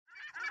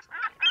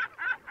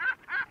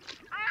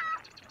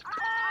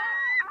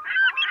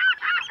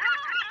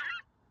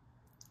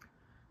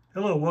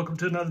Hello, welcome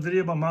to another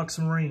video by Mox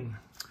Marine.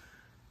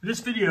 In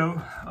this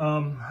video,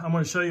 I'm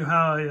going to show you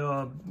how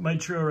I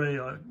made sure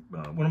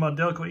one of my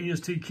Delco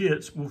EST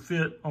kits will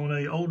fit on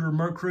an older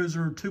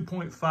Mercruiser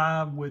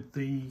 2.5 with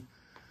the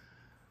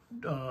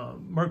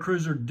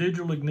Mercruiser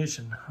digital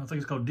ignition. I think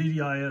it's called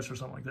DDIS or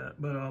something like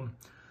that. But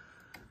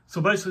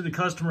so basically, the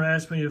customer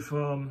asked me if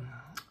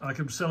I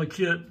could sell a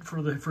kit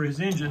for his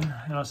engine,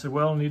 and I said,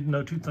 well, I need to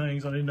know two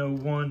things. I need to know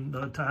one,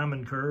 the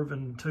timing curve,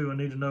 and two, I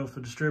need to know if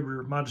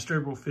my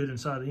distributor will fit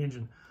inside the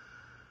engine.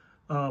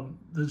 The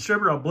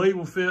distributor I believe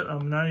will fit.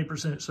 I'm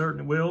 90%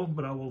 certain it will,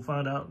 but I will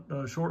find out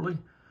shortly.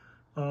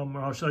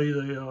 I'll show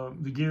you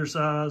the gear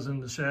size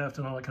and the shaft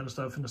and all that kind of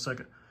stuff in a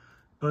second.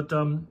 But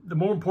the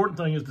more important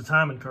thing is the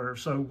timing curve.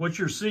 So what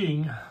you're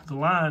seeing, the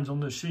lines on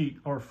this sheet,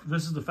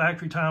 this is the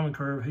factory timing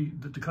curve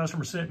that the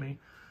customer sent me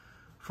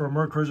for a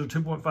Mercruiser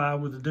 2.5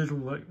 with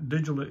the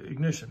digital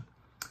ignition.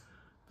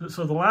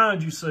 So the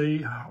lines you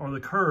see are the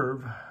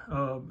curve.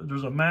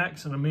 There's a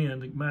max and a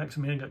min. The max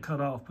and min got cut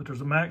off, but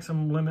there's a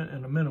maximum limit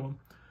and a minimum.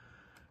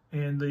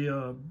 And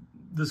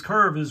this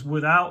curve is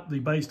without the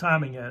base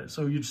timing at it.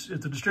 So if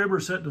the distributor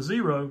is set to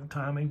 0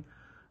 timing,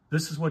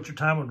 this is what your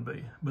timing would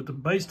be. But the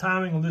base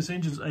timing on this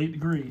engine is 8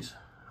 degrees,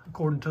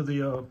 according to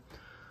the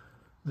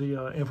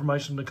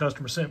information the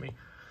customer sent me.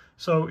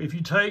 So if you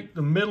take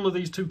the middle of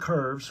these two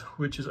curves,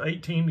 which is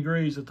 18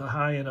 degrees at the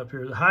high end up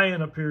here. The high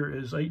end up here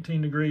is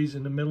 18 degrees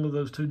in the middle of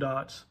those two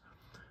dots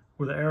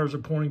where the arrows are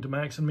pointing to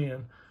max and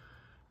min.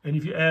 And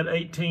if you add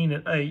 18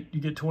 and 8, you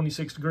get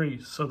 26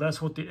 degrees. So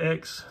that's what the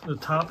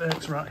top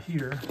X right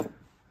here,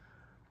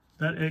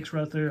 that X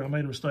right there, I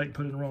made a mistake,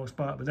 put it in the wrong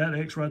spot, but that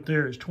X right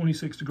there is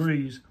 26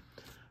 degrees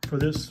for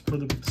the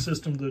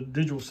system, the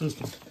digital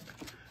system.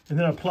 And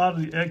then I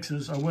plotted the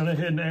X's. I went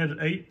ahead and added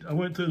 8. I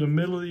went through the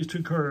middle of these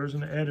two curves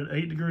and added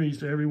 8 degrees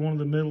to every one of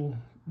the middle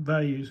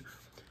values.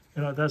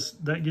 And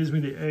that gives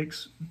me the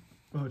X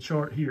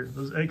chart here.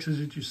 Those X's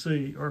that you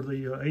see are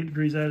the 8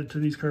 degrees added to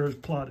these curves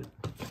plotted.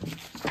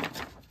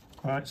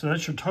 All right, so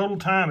that's your total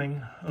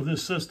timing of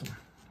this system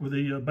with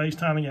the base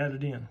timing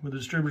added in, with the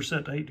distributor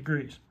set to 8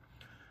 degrees.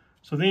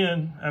 So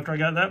then, after I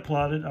got that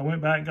plotted, I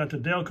went back and got the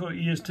Delco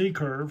EST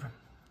curve.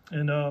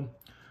 And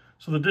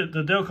so the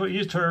Delco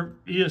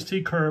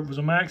EST curve was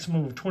a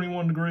maximum of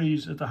 21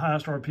 degrees at the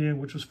highest RPM,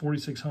 which was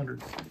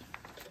 4,600.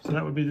 So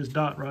that would be this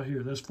dot right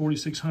here. That's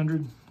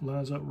 4,600,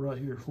 lines up right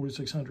here,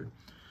 4,600.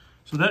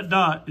 So that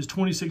dot is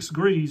 26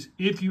 degrees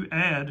if you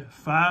add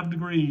 5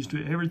 degrees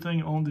to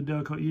everything on the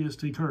Delco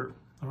EST curve,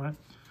 all right?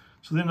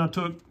 So then I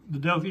took the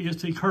Delco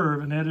EST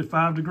curve and added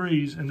 5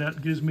 degrees, and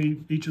that gives me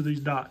each of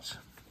these dots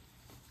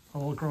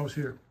all across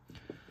here.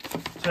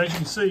 So as you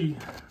can see,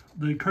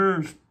 the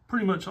curves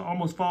pretty much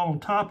almost fall on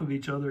top of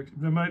each other.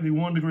 There might be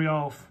 1 degree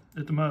off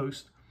at the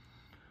most,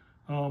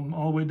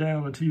 all the way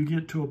down until you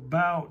get to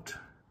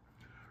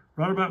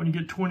right about when you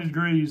get 20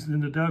 degrees, then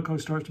the Delco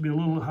starts to be a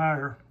little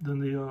higher than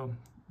the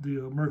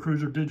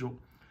Mercruiser digital.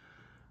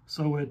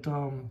 So at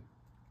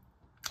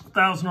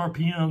 1,000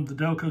 RPM, the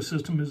Delco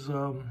system is,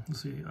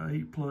 let's see,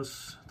 8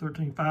 plus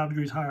 13, 5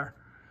 degrees higher.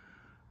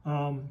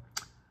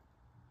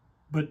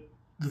 But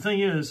the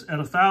thing is, at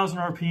 1,000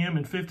 RPM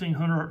and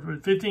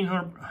 1,500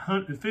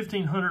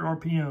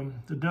 RPM,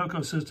 the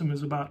Delco system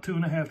is about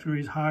 2.5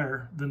 degrees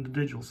higher than the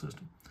digital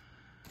system.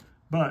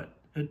 But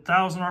at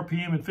 1,000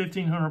 RPM and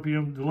 1,500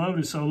 RPM, the load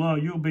is so low,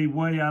 you'll be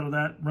way out of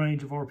that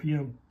range of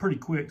RPM pretty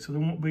quick. So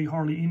there won't be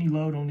hardly any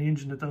load on the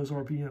engine at those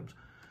RPMs.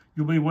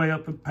 You'll be way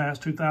up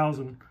past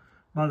 2,000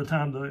 by the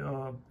time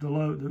the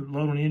load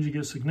on the engine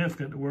gets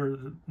significant to where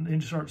the engine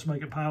starts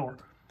making power.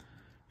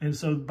 And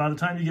so by the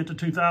time you get to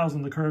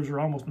 2,000, the curves are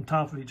almost on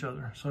top of each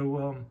other.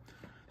 So,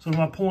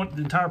 my point,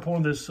 the entire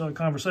point of this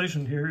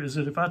conversation here is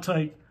that if I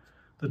take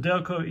the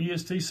Delco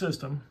EST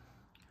system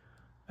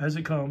as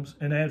it comes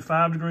and add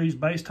 5 degrees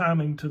base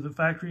timing to the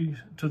factory,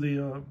 to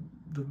the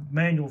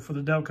manual for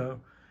the Delco,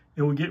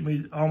 it will get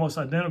me almost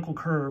identical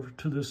curve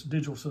to this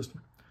digital system.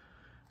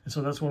 And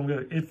so that's what I'm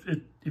going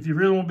to. If you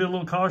really want to be a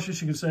little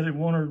cautious, you can set it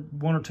 1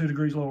 or 2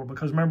 degrees lower,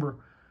 because remember,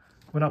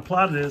 when I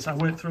plotted this, I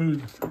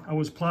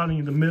was plotting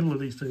in the middle of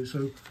these two.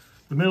 So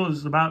the middle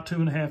is about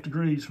 2.5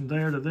 degrees. From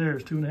there to there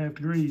is 2.5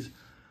 degrees.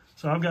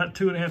 So I've got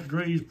 2.5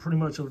 degrees pretty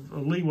much a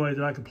leeway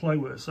that I can play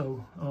with.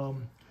 So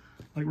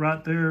like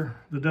right there,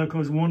 the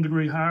Delco is 1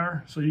 degree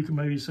higher. So you can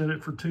maybe set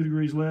it for 2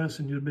 degrees less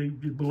and you'd be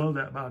below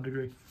that by a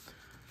degree.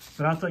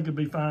 But I think it'd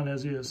be fine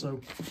as is. So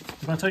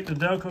if I take the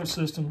Delco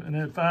system and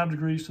add 5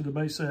 degrees to the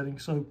base setting,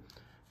 so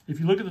if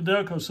you look at the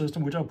Delco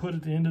system, which I'll put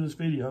at the end of this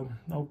video,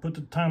 I'll put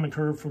the timing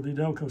curve for the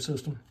Delco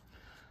system.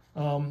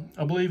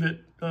 I believe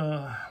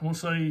we'll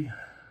say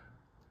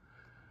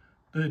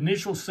the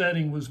initial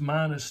setting was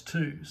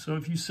 -2. So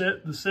if you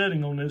set the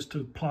setting on this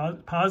to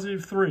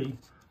 +3,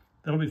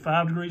 that'll be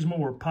 5 degrees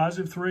more.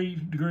 +3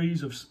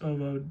 degrees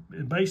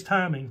of base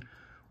timing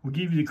will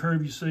give you the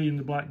curve you see in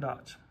the black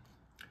dots.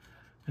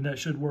 And that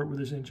should work with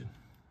this engine.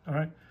 All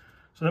right.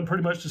 So that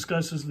pretty much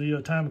discusses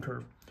the timing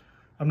curve.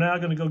 I'm now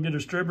going to go get a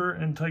distributor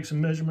and take some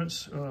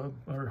measurements,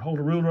 or hold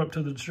a ruler up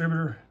to the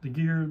distributor, the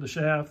gear, the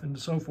shaft, and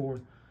so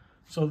forth,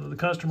 so that the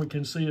customer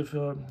can see if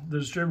the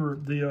distributor,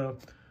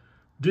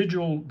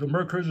 the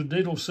Mercruiser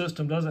digital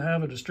system doesn't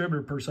have a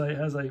distributor per se. It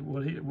has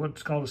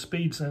what's called a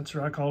speed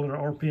sensor. I call it an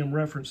RPM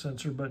reference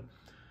sensor, but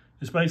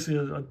it's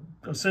basically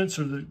a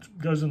sensor that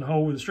goes in the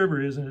hole where the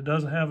distributor is, and it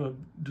doesn't have a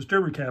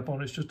distributor cap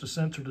on it. It's just a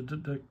sensor to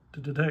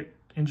detect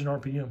engine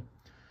RPM.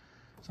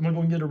 So I'm going to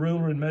go and get a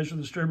ruler and measure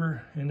the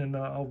distributor, and then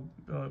I'll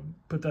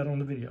put that on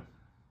the video.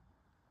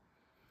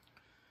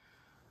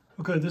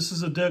 Okay, this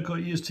is a Delco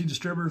EST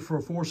distributor for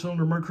a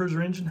 4-cylinder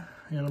Mercruiser engine,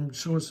 and I'm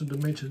showing some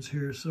dimensions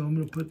here. So I'm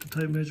going to put the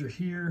tape measure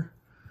here.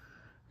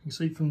 You can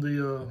see from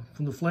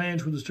the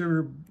flange where the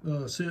distributor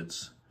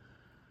sits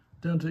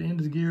down to the end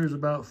of the gear is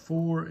about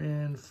 4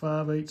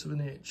 5/8 of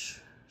an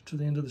inch to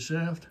the end of the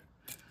shaft.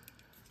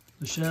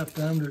 The shaft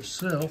diameter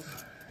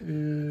itself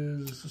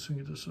is, let's see,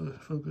 get this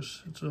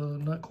focus. It's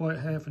not quite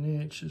half an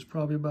inch. It's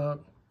probably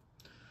about,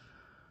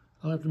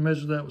 I'll have to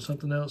measure that with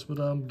something else, but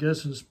I'm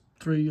guessing it's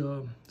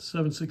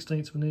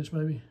 7/16 of an inch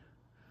maybe.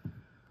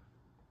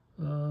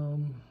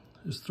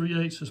 It's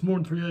 3/8. It's more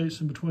than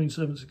 3/8 in between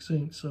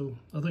 7/16. So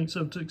I think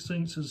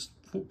 7/16 is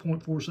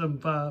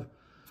 0.475.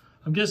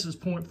 I'm guessing it's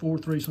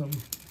 0.43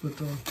 something,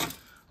 but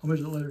I'll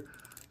measure it later.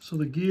 So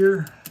the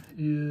gear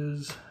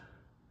is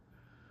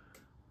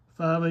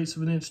 5/8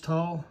 of an inch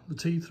tall. The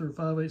teeth are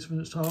 5/8 of an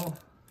inch tall.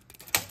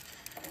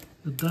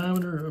 The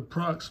diameter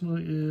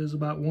approximately is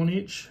about 1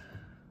 inch.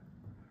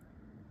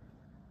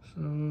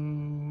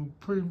 So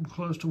pretty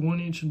close to 1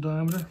 inch in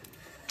diameter.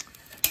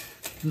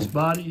 This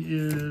body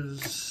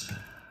is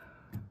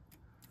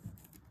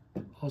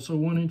also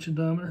 1 inch in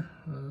diameter.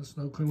 That's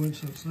no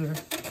coincidence there.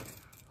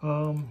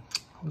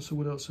 Let's see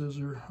what else is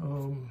there.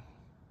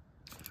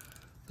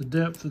 The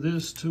depth of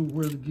this to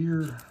where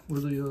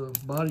the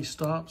body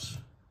stops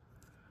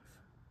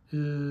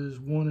is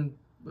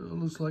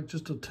looks like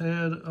just a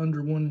tad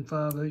under 1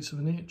 5/8 of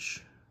an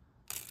inch.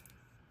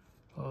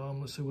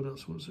 Let's see what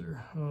else was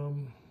there.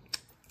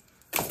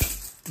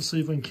 Let's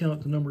see if I can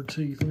count the number of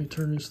teeth. Let me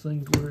turn this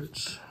thing to where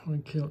let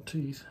me count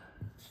teeth.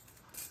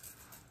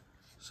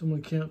 So I'm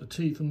going to count the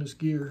teeth on this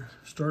gear,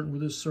 starting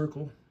with this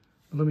circle.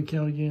 And let me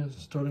count again,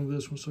 starting with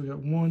this one. So we got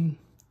 1,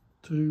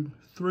 2,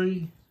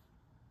 3,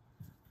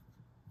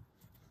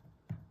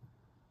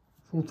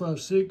 4, 5,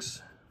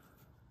 6,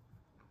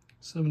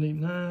 7, 8,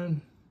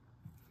 9,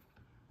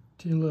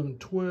 10, 11,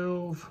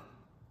 12,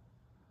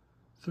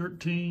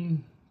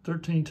 13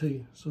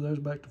 teeth. So there's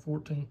back to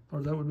 14,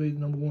 or that would be the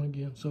number 1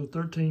 again. So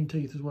 13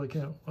 teeth is what I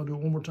count. I'll do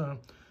it one more time.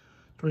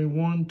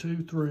 1,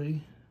 2,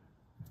 3,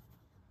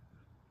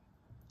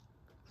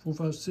 4,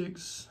 5,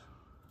 6,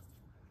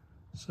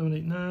 7,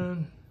 8,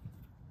 9,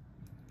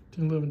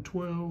 10, 11,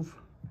 12,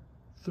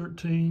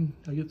 13.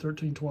 I get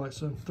 13 twice,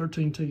 so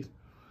 13 teeth.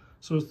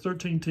 So it's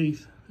 13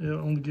 teeth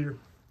on the gear.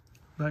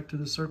 Back to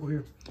this circle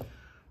here.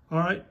 All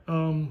right,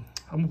 I'm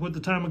gonna put the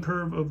timing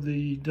curve of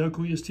the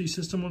Delco EST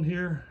system on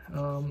here.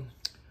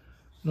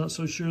 Not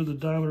so sure the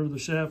diameter of the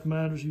shaft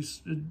matters.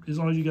 As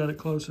long as you got it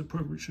close, it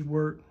probably should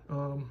work.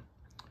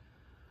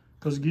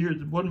 Because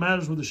what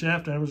matters with the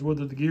shaft diameter is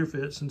whether the gear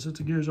fits. And since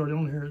the gear is already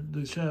on here,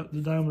 the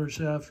diameter of the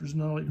shaft is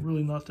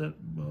really not that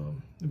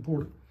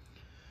important.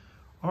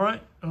 All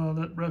right,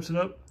 that wraps it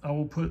up. I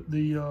will put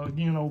the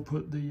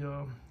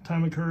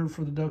timing curve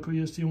for the Delco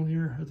EST on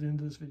here at the end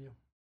of this video.